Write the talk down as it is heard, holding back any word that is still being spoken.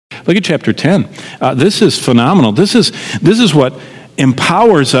Look at chapter 10. This is phenomenal. This is what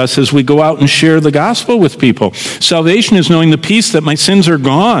empowers us as we go out and share the gospel with people. Salvation is knowing the peace that my sins are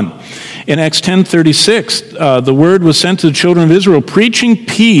gone. In Acts 10:36, the word was sent to the children of Israel, preaching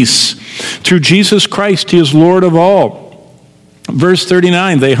peace through Jesus Christ. He is Lord of all. Verse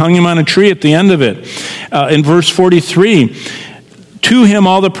 39, they hung him on a tree at the end of it. In verse 43, to him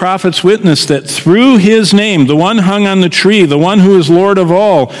all the prophets witness that through his name, the one hung on the tree, the one who is Lord of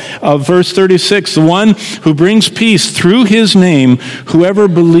all, verse 36, the one who brings peace through his name, whoever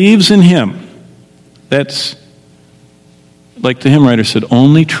believes in him. That's like the hymn writer said,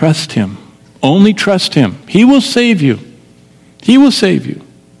 only trust him. Only trust him. He will save you. He will save you.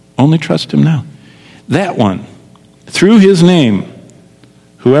 Only trust him now. That one, through his name,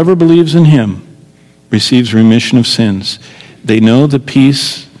 whoever believes in him receives remission of sins. They know the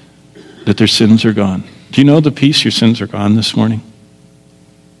peace that their sins are gone. Do you know the peace your sins are gone this morning?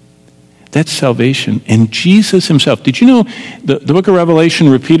 That's salvation. And Jesus himself. Did you know the book of Revelation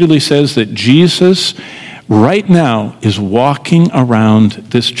repeatedly says that Jesus right now is walking around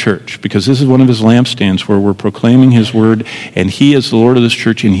this church, because this is one of his lampstands where we're proclaiming his word, and he is the Lord of this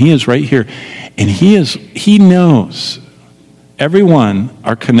church, and he is right here. And he knows everyone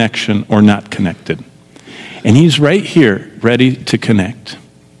our connection or not connected. And he's right here, ready to connect.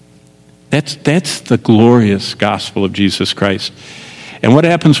 That's the glorious gospel of Jesus Christ. And what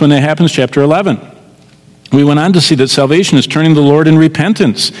happens when that happens? Chapter 11. We went on to see that salvation is turning to the Lord in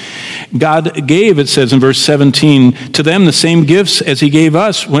repentance. God gave, it says in verse 17, to them the same gifts as he gave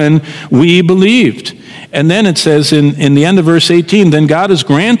us when we believed. And then it says in the end of verse 18, then God has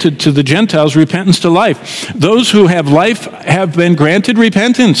granted to the Gentiles repentance to life. Those who have life have been granted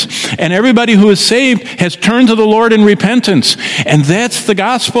repentance. And everybody who is saved has turned to the Lord in repentance. And that's the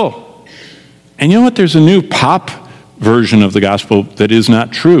gospel. And you know what? There's a new pop version of the gospel that is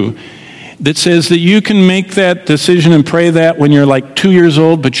not true, that says that you can make that decision and pray that when you're like 2 years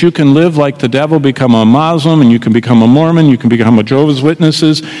old, but you can live like the devil, become a Muslim, and you can become a Mormon, you can become a Jehovah's Witness,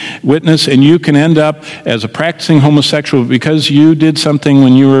 and you can end up as a practicing homosexual because you did something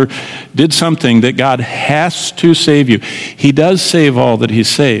did something that God has to save you. He does save all that he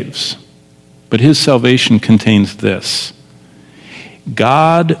saves, but his salvation contains this.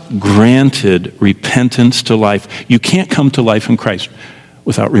 God granted repentance to life. You can't come to life in Christ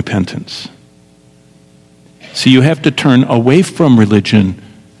without repentance. So you have to turn away from religion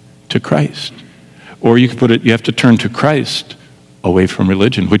to Christ. Or you could put it, you have to turn to Christ away from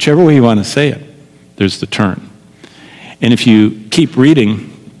religion. Whichever way you want to say it, there's the turn. And if you keep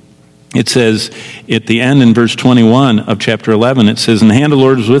reading, it says at the end in verse 21 of chapter 11, it says, and the hand of the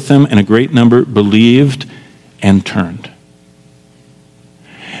Lord was with them, and a great number believed and turned.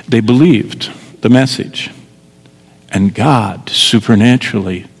 They believed the message. And God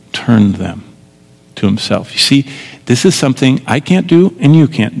supernaturally turned them to himself. You see, this is something I can't do and you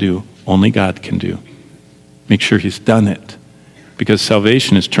can't do. Only God can do. Make sure he's done it. Because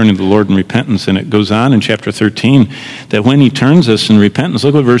salvation is turning to the Lord in repentance. And it goes on in chapter 13 that when he turns us in repentance,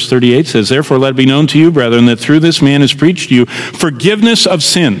 look what verse 38 says, therefore let it be known to you, brethren, that through this man is preached to you forgiveness of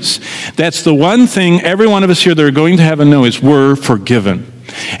sins. That's the one thing every one of us here that are going to heaven know is we're forgiven.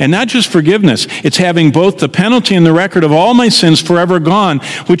 And not just forgiveness, it's having both the penalty and the record of all my sins forever gone,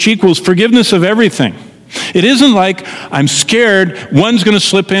 which equals forgiveness of everything. It isn't like I'm scared one's going to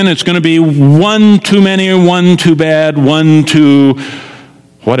slip in, it's going to be one too many, one too bad, one too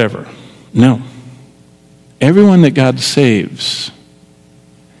whatever. No. Everyone that God saves,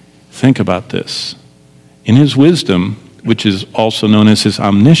 think about this. In his wisdom, which is also known as his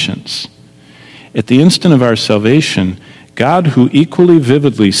omniscience, at the instant of our salvation, God, who equally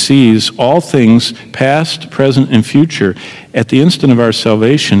vividly sees all things past, present, and future, at the instant of our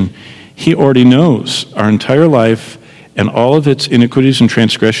salvation, he already knows our entire life and all of its iniquities and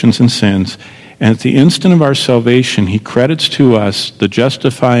transgressions and sins. And at the instant of our salvation, he credits to us the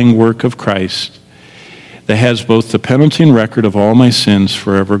justifying work of Christ that has both the penalty and record of all my sins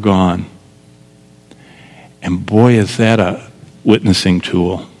forever gone. And boy, is that a witnessing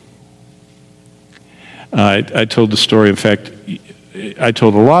tool. I told the story, in fact, I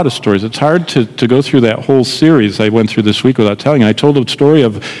told a lot of stories. It's hard to go through that whole series I went through this week without telling you. I told a story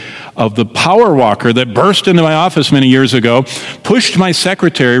of the power walker that burst into my office many years ago, pushed my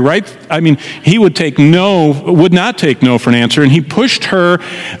secretary he would not take no for an answer, and he pushed her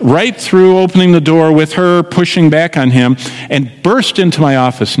right through opening the door with her pushing back on him and burst into my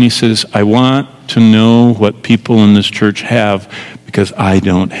office, and he says, I want to know what people in this church have because I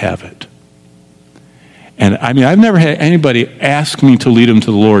don't have it. And I've never had anybody ask me to lead them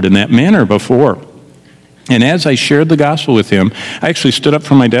to the Lord in that manner before. And as I shared the gospel with him, I actually stood up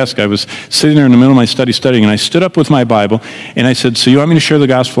from my desk. I was sitting there in the middle of my study studying, and I stood up with my Bible, and I said, so you want me to share the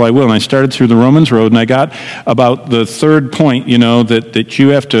gospel? I will. And I started through the Romans road, and I got about the third point, that you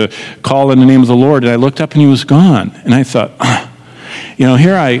have to call in the name of the Lord. And I looked up, and he was gone. And I thought,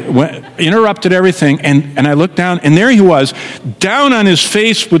 here I went, interrupted everything, and I looked down, and there he was, down on his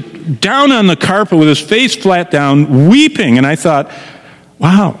face, down on the carpet with his face flat down, weeping. And I thought,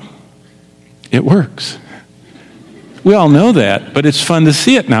 wow, it works. We all know that, but it's fun to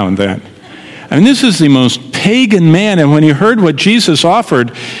see it now and then. I mean, this is the most pagan man, and when he heard what Jesus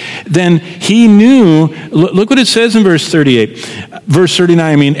offered, then he knew, look what it says in verse 38, verse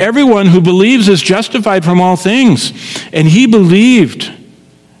 39, everyone who believes is justified from all things, and he believed,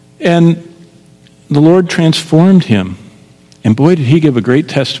 and the Lord transformed him. And boy, did he give a great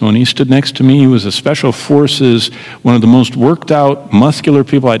testimony. He stood next to me. He was a special forces, one of the most worked out, muscular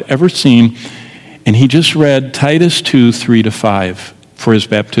people I'd ever seen. And he just read Titus 2, 3-5 for his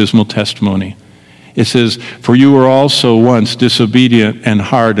baptismal testimony. It says, for you were also once disobedient and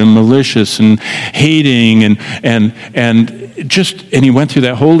hard and malicious and hating and he went through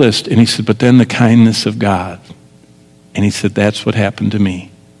that whole list, and he said, but then the kindness of God. And he said, that's what happened to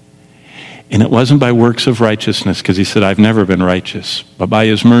me. And it wasn't by works of righteousness, because he said, I've never been righteous, but by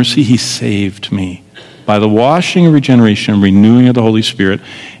his mercy he saved me. By the washing of regeneration and renewing of the Holy Spirit.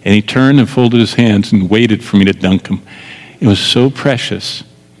 And he turned and folded his hands and waited for me to dunk him. It was so precious.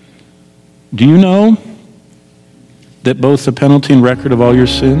 Do you know that both the penalty and record of all your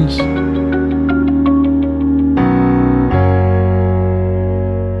sins